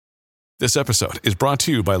This episode is brought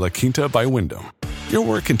to you by La Quinta by Wyndham. Your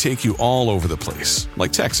work can take you all over the place,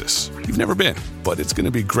 like Texas. You've never been, but it's going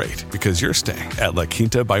to be great because you're staying at La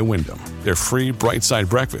Quinta by Wyndham. Their free Bright Side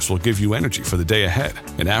breakfast will give you energy for the day ahead.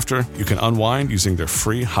 And after, you can unwind using their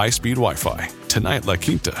free high-speed Wi-Fi. Tonight, La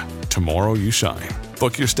Quinta. Tomorrow, you shine.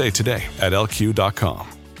 Book your stay today at lq.com.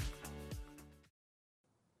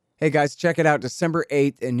 Hey guys, check it out. December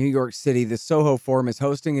 8th in New York City, the Soho Forum is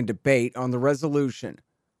hosting a debate on the resolution.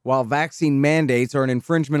 While vaccine mandates are an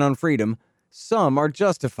infringement on freedom, some are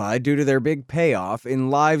justified due to their big payoff in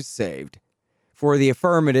lives saved. For the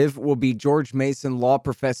affirmative will be George Mason law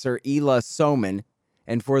professor Ela Soman,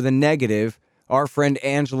 and for the negative, our friend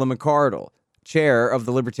Angela McArdle, chair of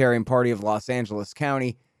the Libertarian Party of Los Angeles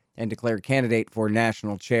County and declared candidate for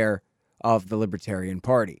national chair of the Libertarian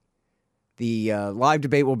Party. The live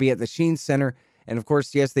debate will be at the Sheen Center, and of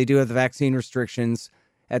course, yes, they do have the vaccine restrictions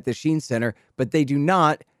at the Sheen Center, but they do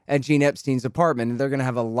not at Gene Epstein's apartment, and they're going to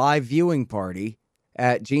have a live viewing party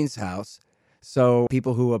at Gene's house, so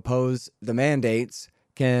people who oppose the mandates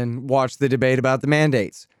can watch the debate about the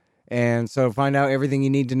mandates. And so find out everything you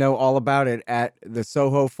need to know all about it at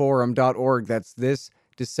thesohoforum.org. That's this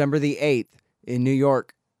December the 8th in New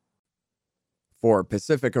York. For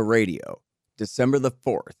Pacifica Radio, December the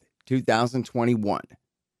 4th, 2021.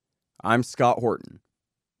 I'm Scott Horton.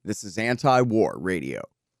 This is Anti-War Radio.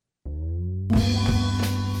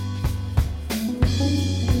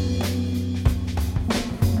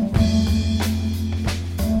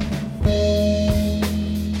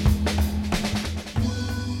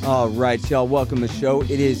 All right, y'all, welcome to the show.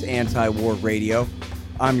 It is Anti-War Radio.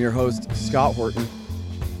 I'm your host, Scott Horton.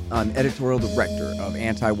 I'm editorial director of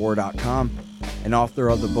antiwar.com and author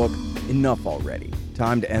of the book, Enough Already,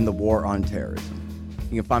 Time to End the War on Terrorism.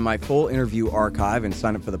 You can find my full interview archive and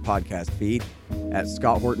sign up for the podcast feed at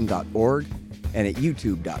scotthorton.org and at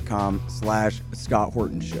youtube.com/Scott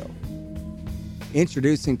Horton Show.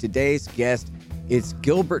 Introducing today's guest, it's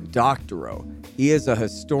Gilbert Doctorow. He is a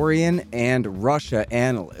historian and Russia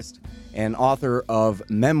analyst and author of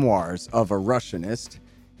Memoirs of a Russianist,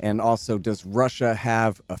 and also Does Russia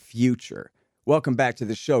Have a Future? Welcome back to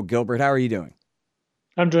the show, Gilbert. How are you doing?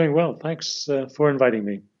 I'm doing well. Thanks for inviting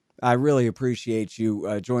me. I really appreciate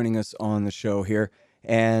you joining us on the show here.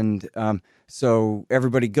 And so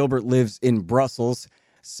everybody, Gilbert lives in Brussels,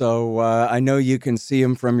 so I know you can see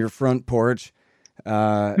him from your front porch.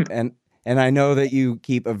 And I know that you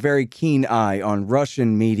keep a very keen eye on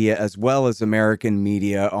Russian media as well as American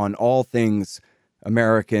media on all things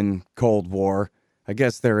American Cold War. I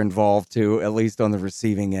guess they're involved too, at least on the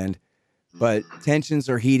receiving end. But tensions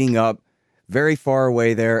are heating up very far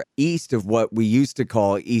away there, east of what we used to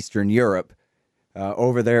call Eastern Europe,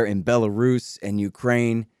 over there in Belarus and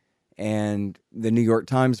Ukraine. And the New York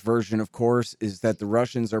Times version, of course, is that the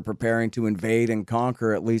Russians are preparing to invade and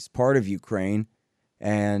conquer at least part of Ukraine,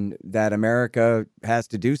 and that America has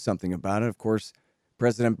to do something about it. Of course,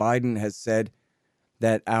 President Biden has said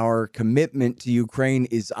that our commitment to Ukraine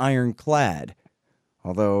is ironclad,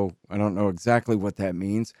 although I don't know exactly what that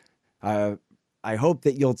means. I hope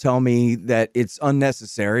that you'll tell me that it's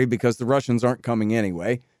unnecessary because the Russians aren't coming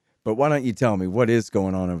anyway. But why don't you tell me what is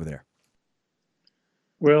going on over there?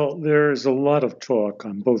 Well, there's a lot of talk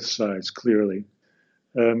on both sides, clearly.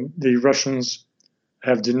 The Russians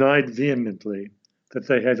have denied vehemently that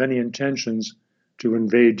they have any intentions to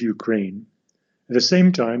invade Ukraine. At the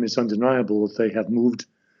same time, it's undeniable that they have moved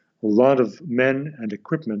a lot of men and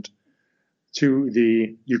equipment to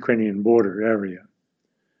the Ukrainian border area.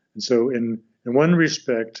 And so in one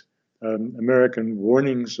respect, American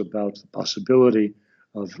warnings about the possibility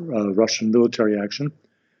of Russian military action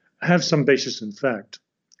have some basis in fact.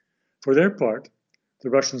 For their part, the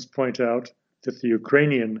Russians point out that the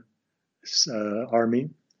Ukrainian army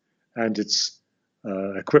and its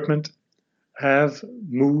equipment have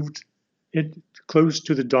moved it close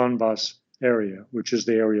to the Donbas area, which is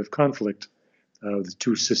the area of conflict, the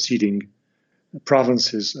two seceding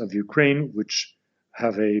provinces of Ukraine, which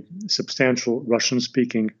have a substantial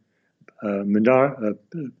Russian-speaking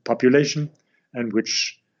population and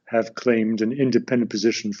which have claimed an independent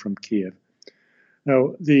position from Kiev.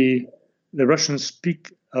 Now, the Russians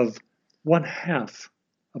speak of 1/2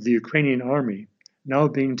 of the Ukrainian army now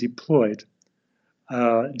being deployed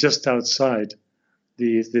just outside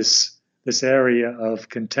this area of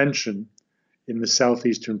contention in the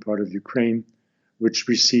southeastern part of Ukraine, which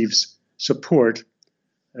receives support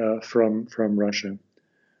from Russia.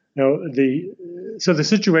 Now, so the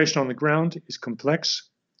situation on the ground is complex.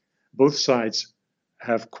 Both sides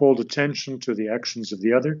have called attention to the actions of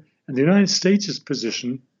the other, and the United States'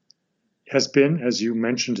 position has been, as you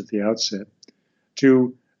mentioned at the outset,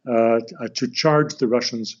 to to charge the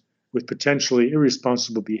Russians with potentially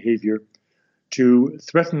irresponsible behavior, to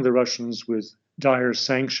threaten the Russians with dire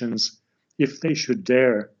sanctions if they should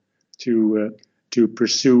dare to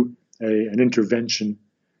pursue an intervention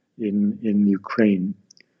in Ukraine.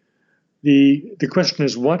 The question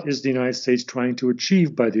is, what is the United States trying to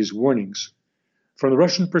achieve by these warnings? From the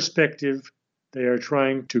Russian perspective, they are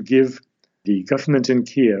trying to give the government in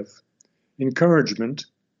Kiev encouragement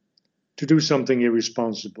to do something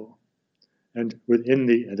irresponsible. And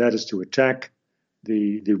that is to attack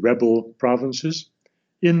the rebel provinces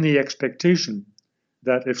in the expectation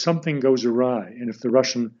that if something goes awry and if the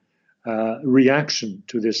Russian reaction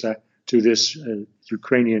to this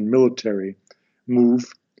Ukrainian military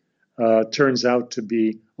move turns out to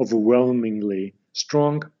be overwhelmingly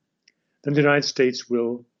strong, then the United States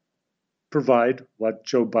will provide what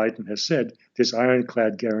Joe Biden has said, this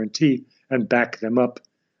ironclad guarantee, and back them up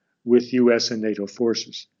with U.S. and NATO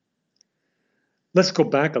forces. Let's go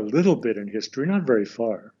back a little bit in history, not very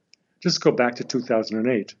far. Just go back to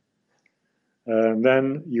 2008.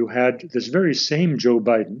 Then you had this very same Joe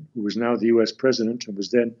Biden, who was now the U.S. president and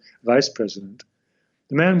was then vice president.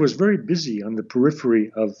 The man was very busy on the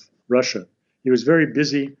periphery of Russia. He was very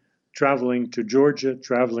busy traveling to Georgia,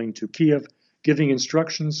 traveling to Kiev, giving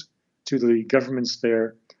instructions to the governments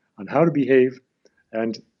there on how to behave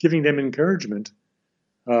and giving them encouragement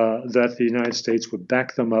that the United States would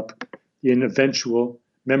back them up in eventual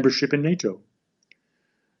membership in NATO.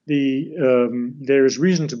 There is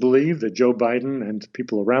reason to believe that Joe Biden and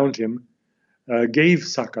people around him gave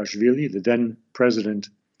Saakashvili, the then president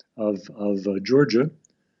of Georgia,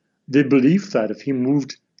 the belief that if he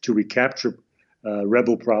moved to recapture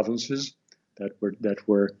rebel provinces that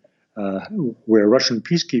were where Russian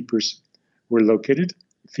peacekeepers were located,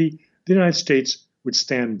 the United States would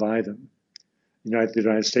stand by them. The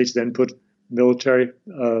United States then put military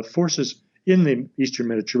forces in the Eastern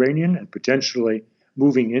Mediterranean and potentially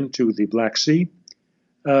moving into the Black Sea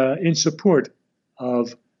in support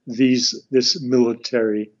of this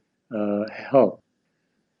military help.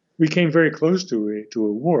 We came very close to a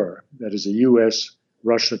war, that is a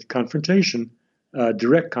U.S.-Russia confrontation,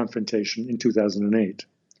 direct confrontation in 2008.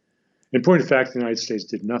 In point of fact, the United States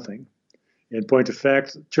did nothing. In point of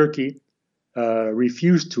fact, Turkey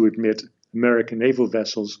refused to admit American naval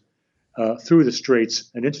vessels through the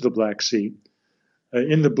Straits and into the Black Sea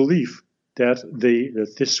in the belief that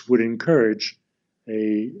this would encourage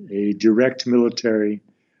a direct military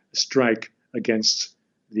strike against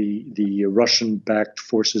the Russian-backed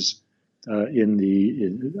forces at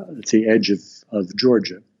the edge of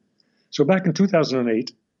Georgia. So back in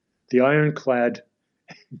 2008, the ironclad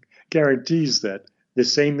guarantees that the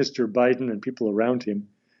same Mr. Biden and people around him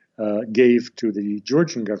gave to the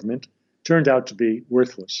Georgian government turned out to be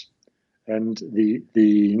worthless. And the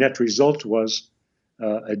net result was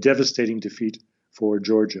a devastating defeat for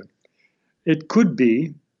Georgia. It could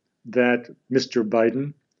be that Mr.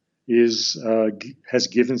 Biden has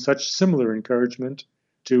given such similar encouragement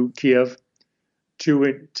to Kiev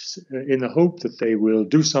in the hope that they will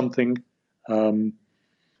do something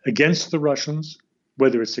against the Russians.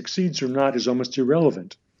 Whether it succeeds or not is almost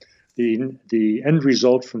irrelevant. The end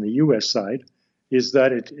result from the U.S. side is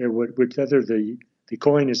that whether the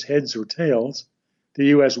coin is heads or tails, the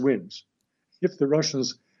U.S. wins. If the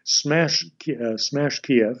Russians smash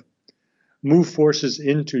Kiev, move forces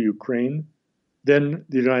into Ukraine, then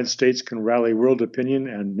the United States can rally world opinion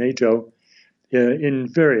and NATO in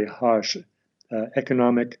very harsh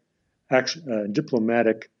economic,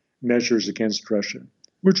 diplomatic measures against Russia,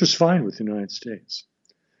 which is fine with the United States.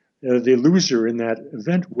 The loser in that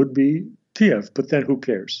event would be Kiev, but then who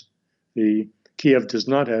cares? Kiev does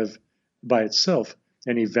not have by itself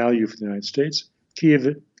any value for the United States.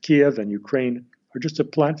 Kiev and Ukraine are just a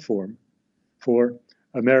platform for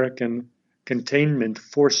American containment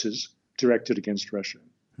forces directed against Russia.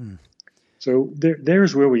 So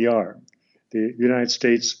there's where we are. The United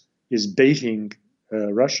States is baiting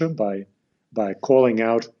Russia by calling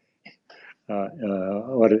out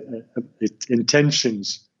its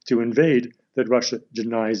intentions to invade that Russia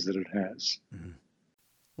denies that it has.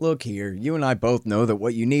 Look here, you and I both know that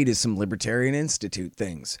what you need is some Libertarian Institute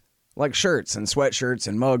things, like shirts and sweatshirts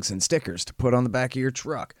and mugs and stickers to put on the back of your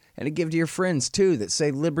truck, and to give to your friends too that say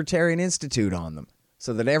Libertarian Institute on them,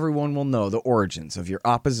 so that everyone will know the origins of your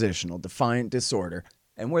oppositional defiant disorder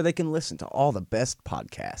and where they can listen to all the best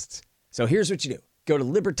podcasts. So here's what you do. Go to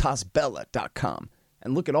libertasbella.com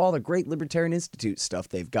and look at all the great Libertarian Institute stuff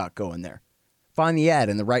they've got going there. Find the ad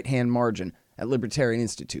in the right-hand margin at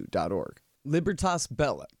libertarianinstitute.org.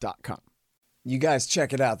 libertasbella.com. You guys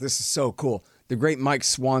check it out. This is so cool. The great Mike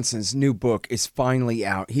Swanson's new book is finally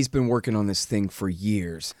out. He's been working on this thing for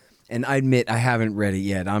years. And I admit I haven't read it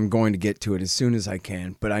yet. I'm going to get to it as soon as I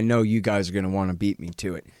can, but I know you guys are going to want to beat me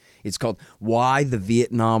to it. It's called Why the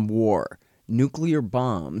Vietnam War: Nuclear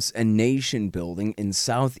Bombs and Nation Building in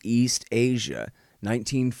Southeast Asia,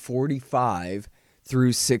 1945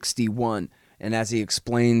 through 61. And as he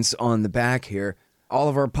explains on the back here, all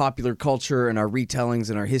of our popular culture and our retellings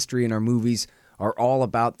and our history and our movies are all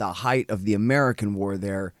about the height of the American war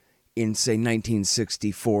there in, say,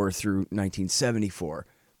 1964 through 1974.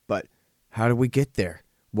 But how did we get there?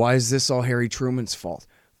 Why is this all Harry Truman's fault?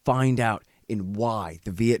 Find out in Why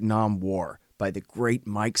the Vietnam War by the great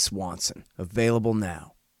Mike Swanson. Available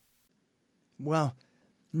now. Well,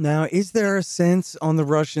 now, is there a sense on the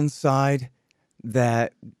Russian side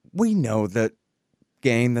that we know that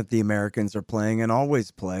game that the Americans are playing and always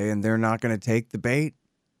play, and they're not going to take the bait?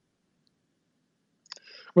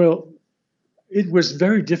 Well, it was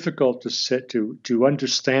very difficult to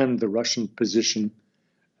understand the Russian position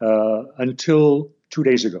until 2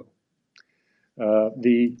 days ago.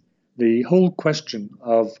 The whole question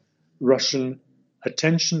of Russian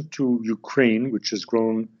attention to Ukraine, which has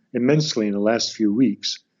grown immensely in the last few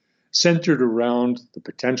weeks, centered around the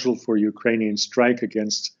potential for Ukrainian strike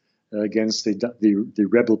against the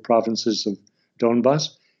rebel provinces of Donbass,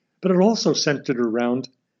 but it also centered around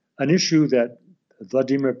an issue that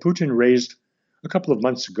Vladimir Putin raised a couple of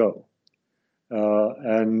months ago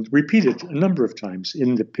and repeated a number of times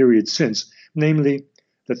in the period since, namely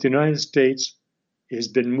that the United States has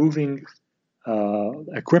been moving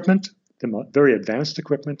equipment, very advanced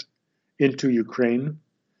equipment, into Ukraine,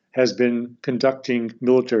 has been conducting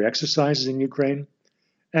military exercises in Ukraine,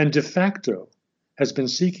 and de facto has been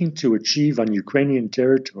seeking to achieve on Ukrainian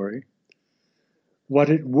territory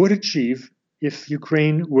what it would achieve if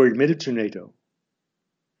Ukraine were admitted to NATO.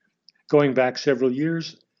 Going back several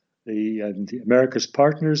years, the America's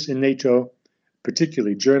partners in NATO,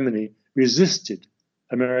 particularly Germany, resisted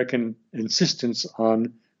American insistence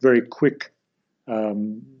on very quick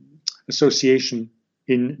association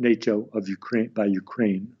in NATO of Ukraine by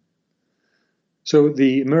Ukraine. So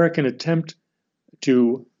the American attempt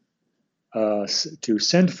to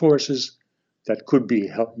send forces that could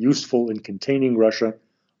be useful in containing Russia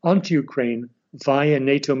onto Ukraine via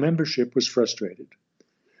NATO membership was frustrated.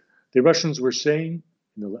 The Russians were saying,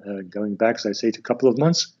 going back, as I say, to a couple of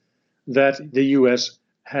months, that the U.S.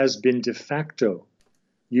 has been de facto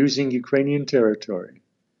using Ukrainian territory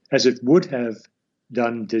as it would have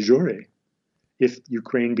done de jure if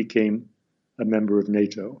Ukraine became a member of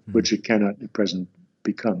NATO, which it cannot at present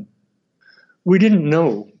become. We didn't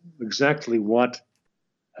know exactly what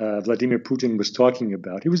Vladimir Putin was talking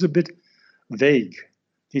about. He was a bit vague.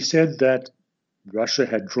 He said that Russia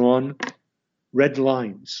had drawn red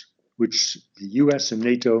lines which the U.S. and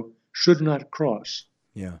NATO should not cross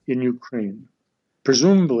in Ukraine.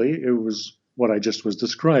 Presumably, it was what I just was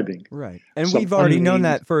describing. Right. And we've already known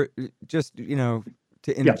that for just, to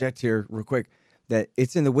interject here real quick, that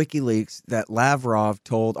it's in the WikiLeaks that Lavrov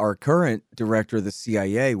told our current director of the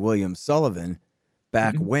CIA, William Sullivan,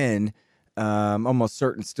 back when, almost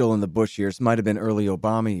certain still in the Bush years, might have been early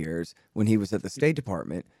Obama years, when he was at the State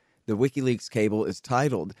Department. The WikiLeaks cable is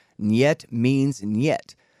titled, "Niet means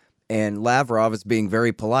Niet." And Lavrov is being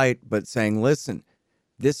very polite, but saying, listen,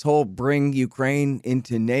 this whole bring Ukraine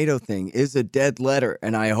into NATO thing is a dead letter,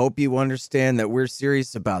 and I hope you understand that we're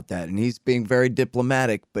serious about that. And he's being very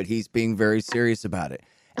diplomatic, but he's being very serious about it.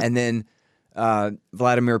 And then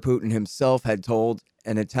Vladimir Putin himself had told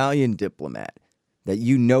an Italian diplomat that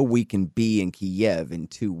we can be in Kiev in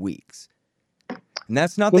 2 weeks. And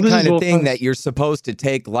that's not the kind of thing that you're supposed to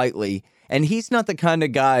take lightly. And he's not the kind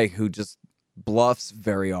of guy who just bluffs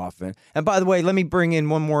very often. And by the way, let me bring in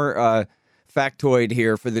one more factoid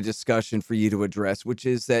here for the discussion for you to address, which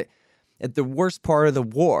is that at the worst part of the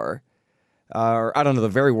war, or I don't know the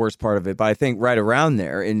very worst part of it, but I think right around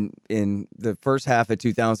there in the first half of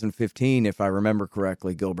 2015, if I remember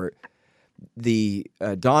correctly, Gilbert, the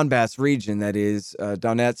Donbass region, that is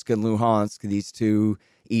Donetsk and Luhansk, these two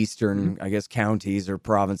eastern, I guess, counties or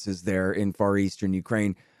provinces there in far eastern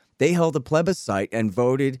Ukraine, they held a plebiscite and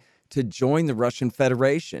voted to join the Russian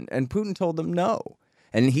Federation. And Putin told them no.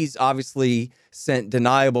 And he's obviously sent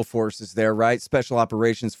deniable forces there, right? Special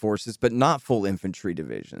operations forces, but not full infantry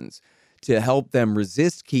divisions to help them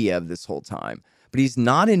resist Kiev this whole time. But he's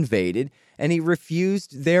not invaded, and he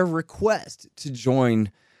refused their request to join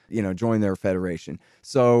their federation.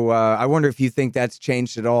 So I wonder if you think that's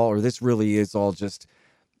changed at all, or this really is all just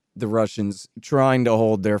the Russians trying to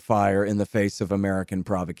hold their fire in the face of American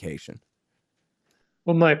provocation.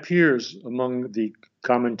 Well, my peers among the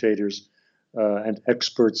commentators and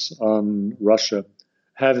experts on Russia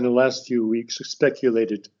have in the last few weeks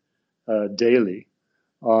speculated daily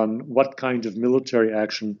on what kind of military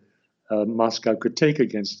action Moscow could take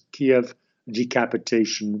against Kiev.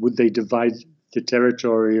 Decapitation, would they divide the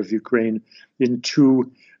territory of Ukraine in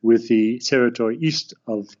two, with the territory east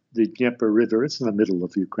of the Dnieper River? It's in the middle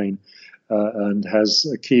of Ukraine, and has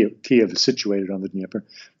Kiev is situated on the Dnieper,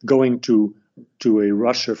 going to a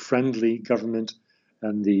Russia-friendly government,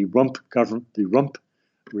 and the rump government, the rump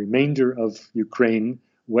remainder of Ukraine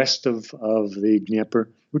west of the Dnieper,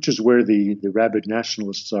 which is where the rabid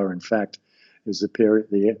nationalists are, in fact, is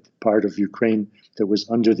the part of Ukraine that was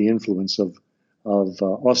under the influence of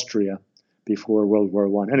Austria before World War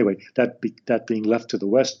I. Anyway, that being left to the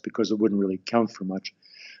west because it wouldn't really count for much.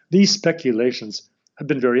 These speculations have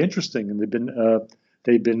been very interesting, and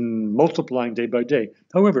they've been multiplying day by day.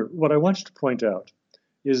 However, what I wanted to point out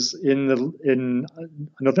is in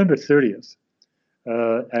November 30th,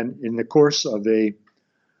 and in the course of a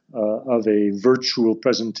virtual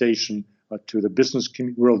presentation to the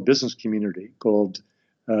world business community called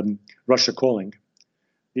Russia Calling,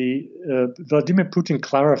 Vladimir Putin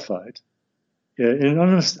clarified in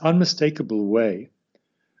an unmistakable way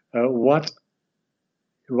what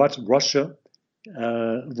Russia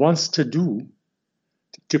wants to do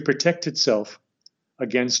to protect itself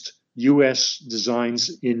against U.S. designs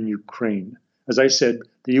in Ukraine. As I said,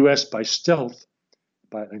 the U.S. by stealth,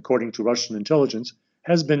 according to Russian intelligence,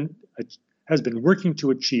 has been working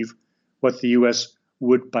to achieve what the U.S.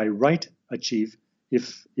 would by right achieve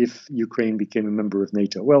if Ukraine became a member of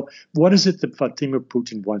NATO. Well, what is it that Vladimir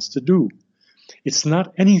Putin wants to do? It's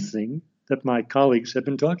not anything that my colleagues have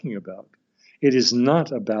been talking about. It is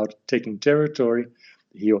not about taking territory.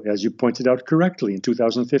 As you pointed out correctly, in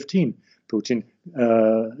 2015, Putin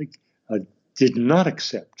did not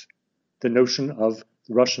accept the notion of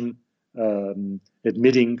Russian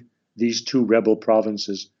admitting these two rebel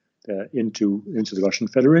provinces into the Russian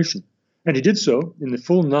Federation. And he did so in the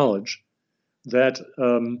full knowledge that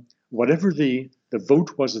whatever the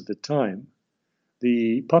vote was at the time,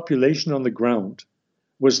 the population on the ground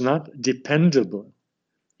was not dependable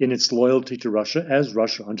in its loyalty to Russia as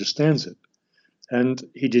Russia understands it. And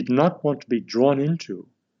he did not want to be drawn into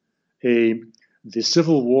the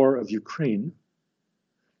civil war of Ukraine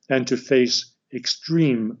and to face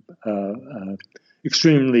extremely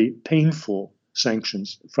painful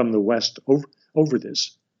sanctions from the West over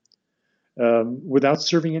this without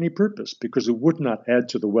serving any purpose, because it would not add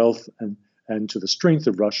to the wealth and to the strength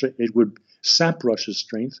of Russia. It would sap Russia's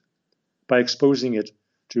strength by exposing it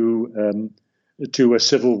to a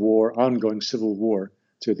civil war, ongoing civil war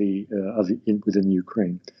within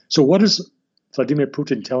Ukraine. So what is Vladimir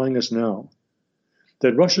Putin telling us now?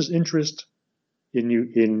 That Russia's interest in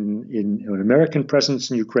an American presence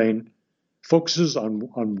in Ukraine focuses on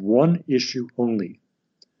one issue only,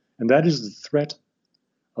 and that is the threat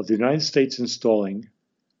of the United States installing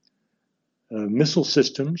missile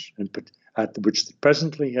systems, which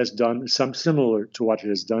presently has done some similar to what it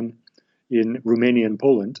has done in Romania and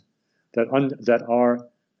Poland, that are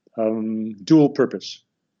dual purpose,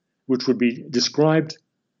 which would be described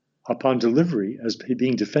upon delivery as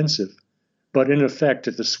being defensive, but in effect,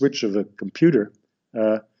 at the switch of a computer,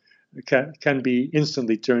 can be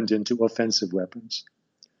instantly turned into offensive weapons.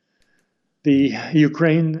 The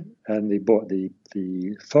Ukraine and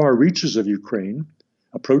the far reaches of Ukraine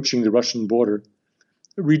approaching the Russian border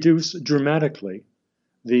reduce dramatically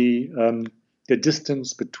the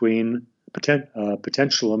distance between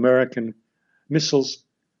potential American missiles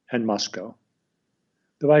and Moscow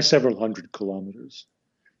by several hundred kilometers.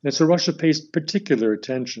 And so Russia pays particular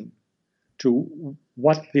attention to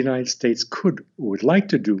what the United States would like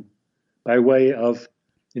to do by way of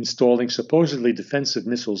installing supposedly defensive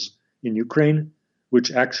missiles in Ukraine,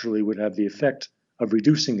 which actually would have the effect of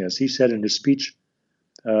reducing, as he said in his speech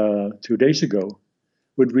 2 days ago,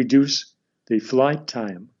 would reduce the flight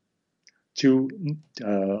time the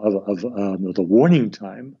warning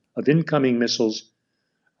time of incoming missiles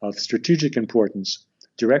of strategic importance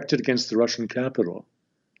directed against the Russian capital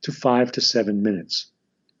to 5 to 7 minutes.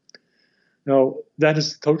 Now, that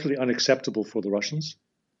is totally unacceptable for the Russians.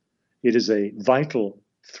 It is a vital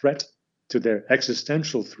threat to their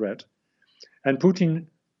existential threat. And Putin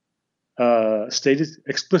stated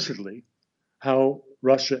explicitly how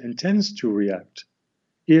Russia intends to react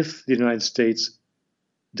if the United States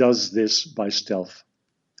does this by stealth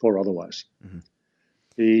or otherwise.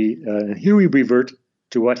 Mm-hmm. Here we revert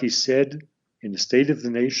to what he said in the State of the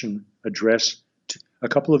Nation address a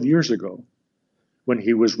couple of years ago, when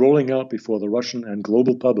he was rolling out before the Russian and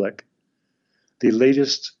global public the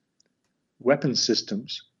latest weapon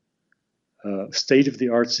systems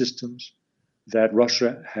state-of-the-art systems that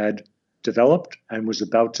Russia had developed and was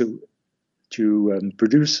about to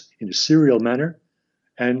produce in a serial manner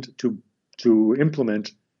and to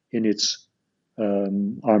implement in its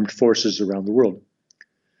armed forces around the world.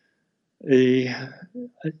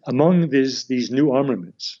 Among these new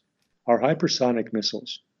armaments are hypersonic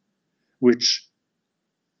missiles, which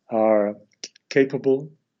are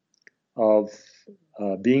capable of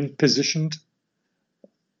being positioned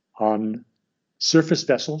on surface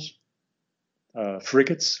vessels,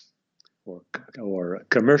 frigates, or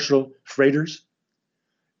commercial freighters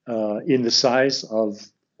in the size of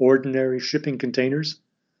ordinary shipping containers,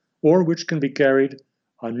 or which can be carried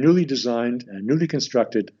on newly designed and newly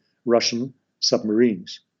constructed Russian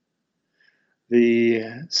submarines. The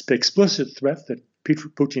explicit threat that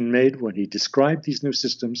Putin made when he described these new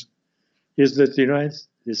systems is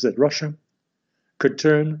that Russia could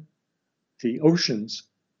turn the oceans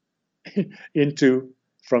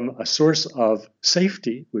from a source of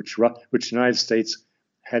safety, which the United States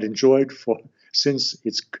had enjoyed since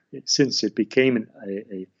it became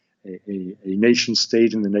a nation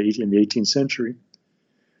state in the 18th century,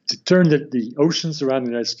 to turn the oceans around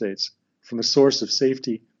the United States from a source of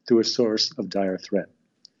safety to a source of dire threat.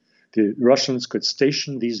 The Russians could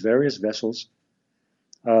station these various vessels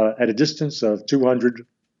at a distance of 200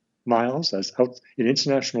 miles out in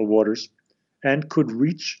international waters, and could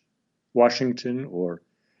reach Washington or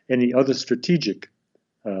any other strategic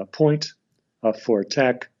point for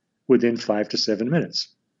attack within 5 to 7 minutes.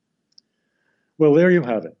 Well, there you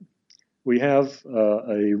have it. We have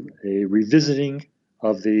a revisiting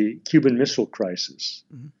of the Cuban Missile Crisis,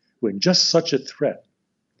 when just such a threat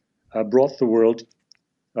brought the world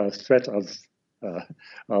a threat of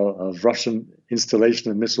Russian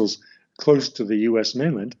installation of missiles close to the U.S.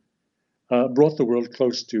 mainland, brought the world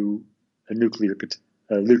close to a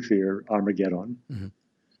nuclear Armageddon.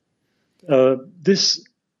 This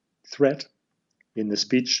threat, in the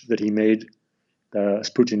speech that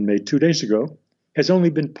Putin made 2 days ago, has only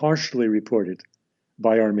been partially reported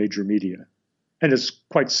by our major media. And it's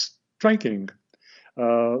quite striking.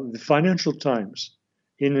 The Financial Times,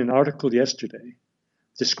 in an article yesterday,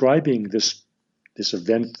 describing this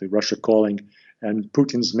event, the Russia calling, and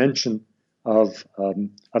Putin's mention of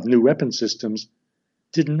new weapon systems,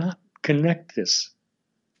 did not connect this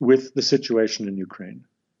with the situation in Ukraine.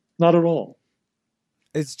 Not at all.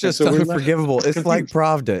 It's just unforgivable. It's like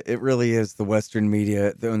Pravda. It really is, the Western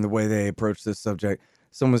media and the way they approach this subject.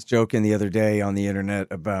 Someone was joking the other day on the internet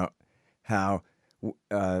about how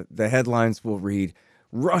the headlines will read,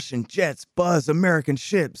 "Russian jets buzz American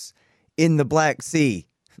ships in the Black Sea,"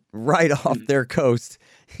 right off their coast,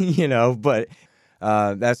 but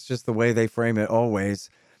that's just the way they frame it always.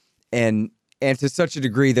 And to such a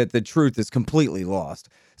degree that the truth is completely lost.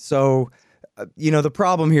 So, the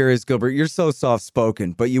problem here is, Gilbert, you're so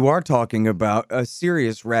soft-spoken, but you are talking about a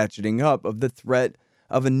serious ratcheting up of the threat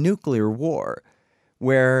of a nuclear war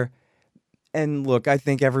where, and look, I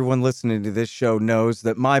think everyone listening to this show knows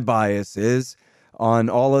that my bias is on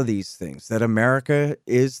all of these things, that America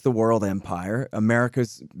is the world empire.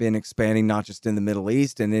 America's been expanding not just in the Middle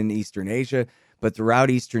East and in Eastern Asia, but throughout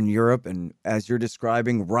Eastern Europe, and as you're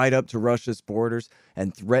describing, right up to Russia's borders,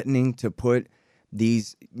 and threatening to put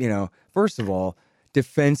these, first of all,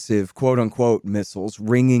 defensive, quote unquote, missiles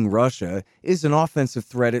ringing Russia is an offensive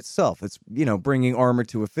threat itself. It's, bringing armor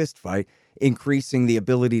to a fist fight, increasing the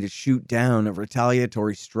ability to shoot down a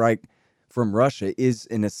retaliatory strike from Russia is,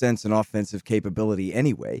 in a sense, an offensive capability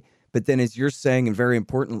anyway. But then, as you're saying, and very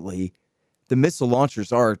importantly, the missile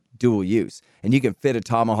launchers are dual use, and you can fit a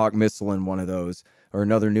Tomahawk missile in one of those, or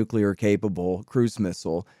another nuclear-capable cruise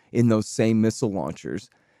missile in those same missile launchers.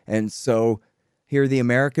 And so here the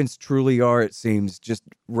Americans truly are, it seems, just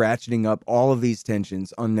ratcheting up all of these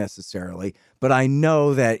tensions unnecessarily. But I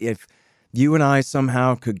know that if you and I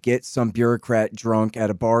somehow could get some bureaucrat drunk at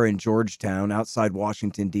a bar in Georgetown outside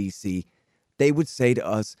Washington, D.C., they would say to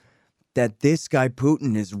us that this guy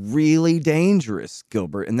Putin is really dangerous,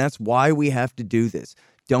 Gilbert, and that's why we have to do this.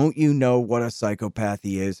 Don't you know what a psychopath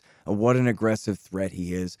he is, and what an aggressive threat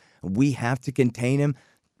he is? We have to contain him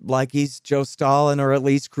like he's Joe Stalin, or at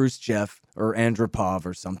least Khrushchev or Andropov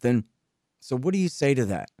or something. So what do you say to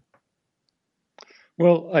that?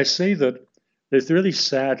 Well, I say that the really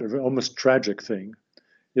sad, or almost tragic thing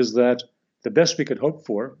is that the best we could hope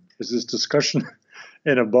for is this discussion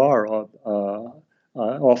in a bar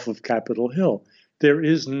off of Capitol Hill. There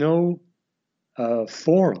is no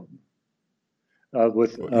forum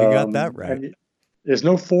with. You got that right. There's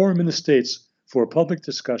no forum in the States for a public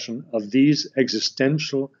discussion of these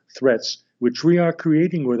existential threats, which we are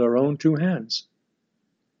creating with our own two hands.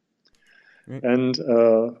 Right. And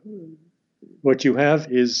what you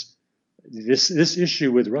have is this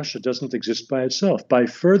issue with Russia doesn't exist by itself. By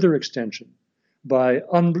further extension, by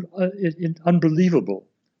unbelievable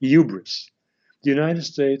hubris, the United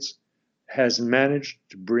States has managed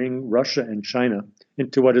to bring Russia and China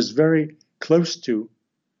into what is very close to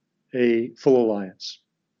a full alliance.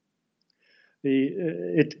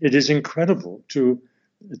 It is incredible to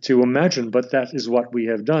imagine, but that is what we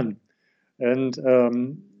have done. And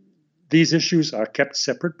these issues are kept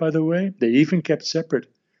separate, by the way. They even kept separate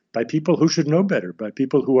by people who should know better, by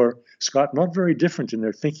people who are, Scott, not very different in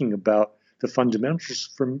their thinking about the fundamentals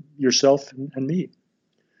from yourself and me.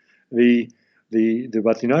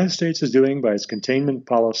 What the United States is doing by its containment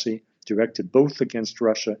policy directed both against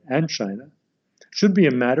Russia and China should be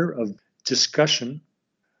a matter of discussion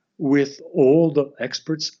with all the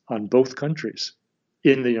experts on both countries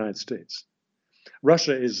in the United States.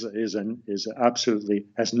 Russia is absolutely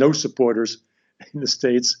has no supporters in the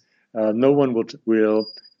States. No one will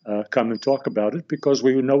come and talk about it because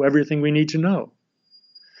we know everything we need to know.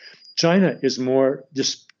 China is more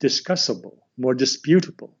discussable, more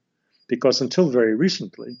disputable, because until very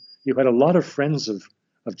recently, you had a lot of friends of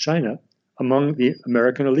China among the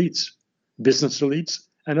American elites, business elites,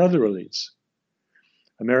 and other elites.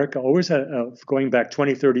 America always had, going back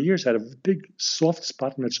 20, 30 years, had a big soft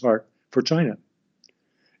spot in its heart for China.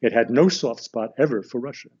 It had no soft spot ever for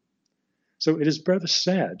Russia. So it is rather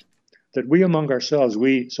sad that we among ourselves,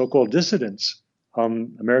 we so-called dissidents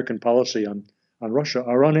on American policy on Russia,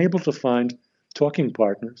 are unable to find talking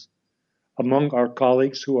partners among our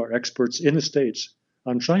colleagues who are experts in the States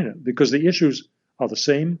on China, because the issues are the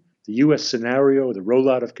same. The U.S. scenario, the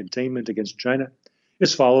rollout of containment against China,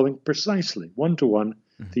 is following precisely one-to-one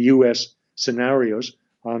the U.S. scenarios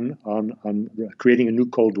on creating a new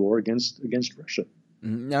Cold War against Russia.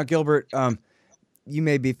 Now, Gilbert, you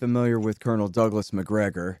may be familiar with Colonel Douglas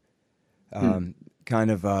Macgregor,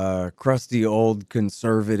 kind of a crusty old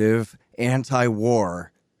conservative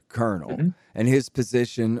anti-war colonel, and his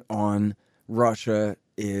position on Russia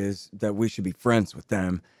is that we should be friends with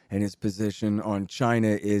them, and his position on China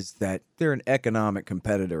is that they're an economic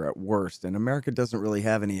competitor at worst, and America doesn't really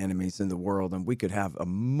have any enemies in the world, and we could have a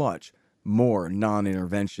much more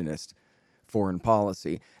non-interventionist foreign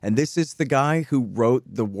policy. And this is the guy who wrote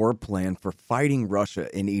the war plan for fighting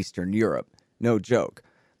Russia in Eastern Europe. No joke.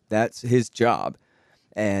 That's his job.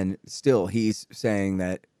 And still, he's saying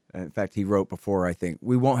that, in fact, he wrote before, I think,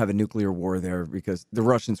 we won't have a nuclear war there because the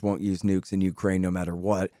Russians won't use nukes in Ukraine no matter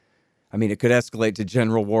what. I mean, it could escalate to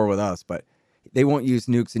general war with us, but they won't use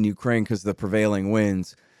nukes in Ukraine because the prevailing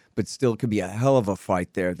winds, but still could be a hell of a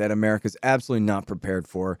fight there that America's absolutely not prepared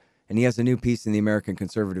for. And he has a new piece in the American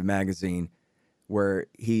Conservative magazine where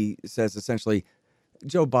he says essentially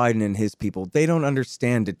Joe Biden and his people, they don't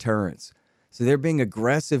understand deterrence. So they're being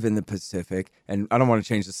aggressive in the Pacific, and I don't want to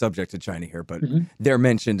change the subject to China here, but they're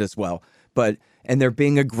mentioned as well. And they're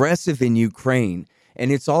being aggressive in Ukraine,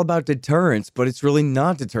 and it's all about deterrence, but it's really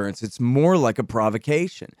not deterrence. It's more like a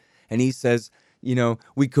provocation. And he says, you know,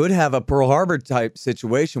 we could have a Pearl Harbor type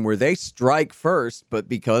situation where they strike first, but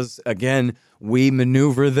because, again, we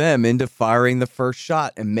maneuver them into firing the first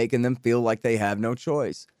shot and making them feel like they have no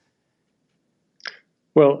choice.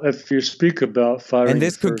 Well, if you speak about firing, and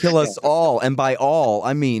this could kill us all, and by all,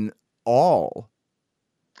 I mean all.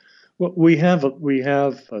 Well, we have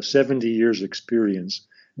 70 years experience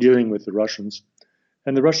dealing with the Russians,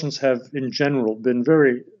 and the Russians have, in general, been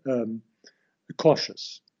very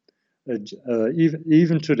cautious.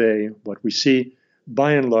 Even today, what we see,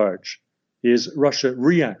 by and large, is Russia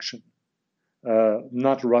reaction,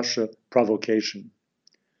 not Russia provocation.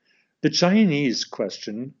 The Chinese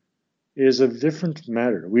question is a different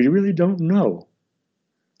matter. We really don't know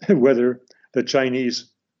whether the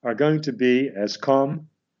Chinese are going to be as calm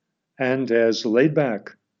and as laid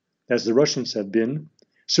back as the Russians have been.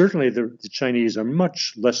 Certainly, the Chinese are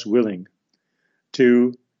much less willing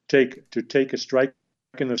to take a strike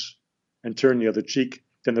in this and turn the other cheek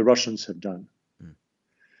than the Russians have done.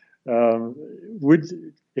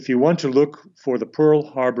 If you want to look for the Pearl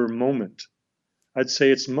Harbor moment, I'd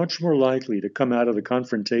say it's much more likely to come out of the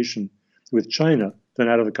confrontation with China than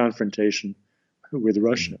out of the confrontation with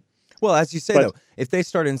Russia. Well, as you say, though, if they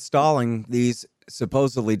start installing these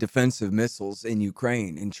supposedly defensive missiles in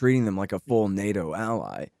Ukraine and treating them like a full NATO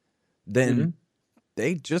ally, then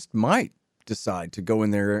they just might decide to go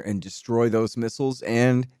in there and destroy those missiles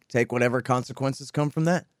and take whatever consequences come from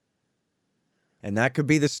that. And that could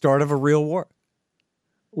be the start of a real war.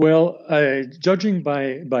 Well, judging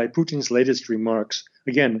by Putin's latest remarks,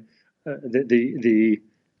 again,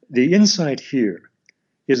 the insight here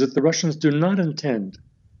is that the Russians do not intend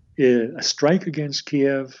a strike against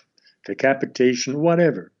Kiev, decapitation,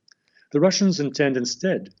 whatever. The Russians intend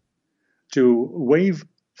instead to wave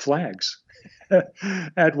flags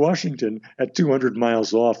at Washington at 200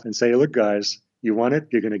 miles off and say, look, guys, you want it,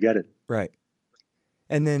 you're going to get it. Right.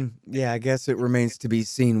 And then, I guess it remains to be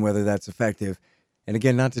seen whether that's effective. And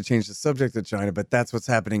again, not to change the subject of China, but that's what's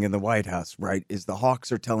happening in the White House, right? Is the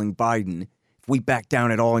hawks are telling Biden, if we back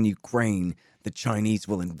down at all in Ukraine, the Chinese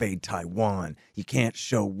will invade Taiwan. You can't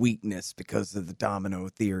show weakness because of the domino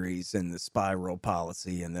theories and the spiral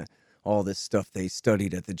policy and all this stuff they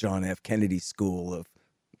studied at the John F. Kennedy School of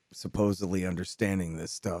supposedly understanding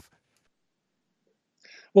this stuff.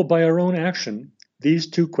 Well, by our own action, these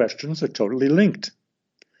two questions are totally linked,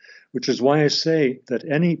 which is why I say that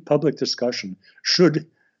any public discussion should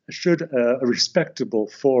a respectable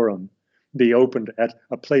forum be opened at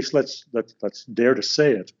a place, let's dare to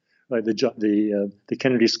say it, like the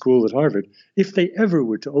Kennedy School at Harvard. If they ever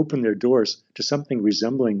were to open their doors to something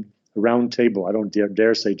resembling a round table, I don't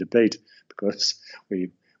dare say debate, because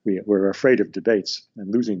we're afraid of debates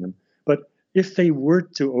and losing them. But if they were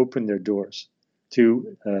to open their doors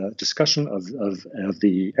to discussion of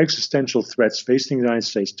the existential threats facing the United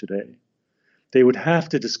States today, they would have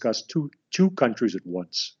to discuss two countries at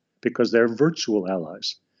once, because they're virtual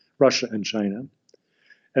allies, Russia and China.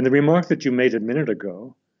 And the remark that you made a minute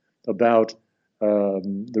ago about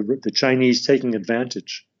the Chinese taking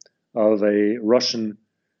advantage of a Russian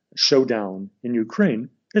showdown in Ukraine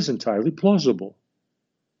is entirely plausible.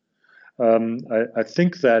 I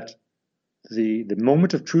think that the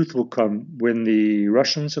moment of truth will come when the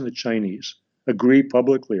Russians and the Chinese agree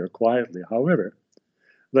publicly or quietly, however,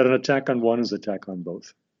 that an attack on one is an attack on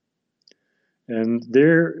both. And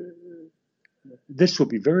this will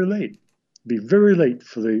be very late. Be very late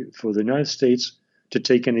for the United States to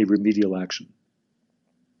take any remedial action.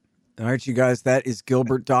 All right, you guys, that is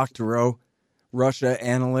Gilbert Doctorow, Russia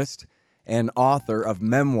analyst and author of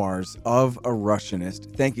Memoirs of a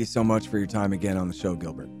Russianist. Thank you so much for your time again on the show,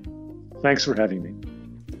 Gilbert. Thanks for having me.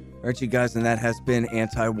 All right, you guys, and that has been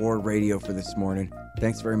Anti-War Radio for this morning.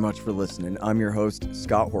 Thanks very much for listening. I'm your host,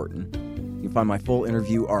 Scott Horton. You can find my full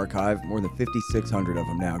interview archive, more than 5,600 of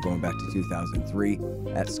them now, going back to 2003,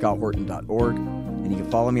 at scotthorton.org. And you can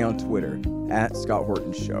follow me on Twitter, at Scott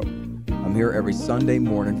Horton Show. I'm here every Sunday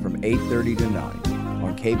morning from 8:30 to 9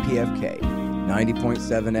 on KPFK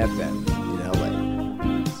 90.7 FM in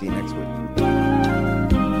LA. See you next week.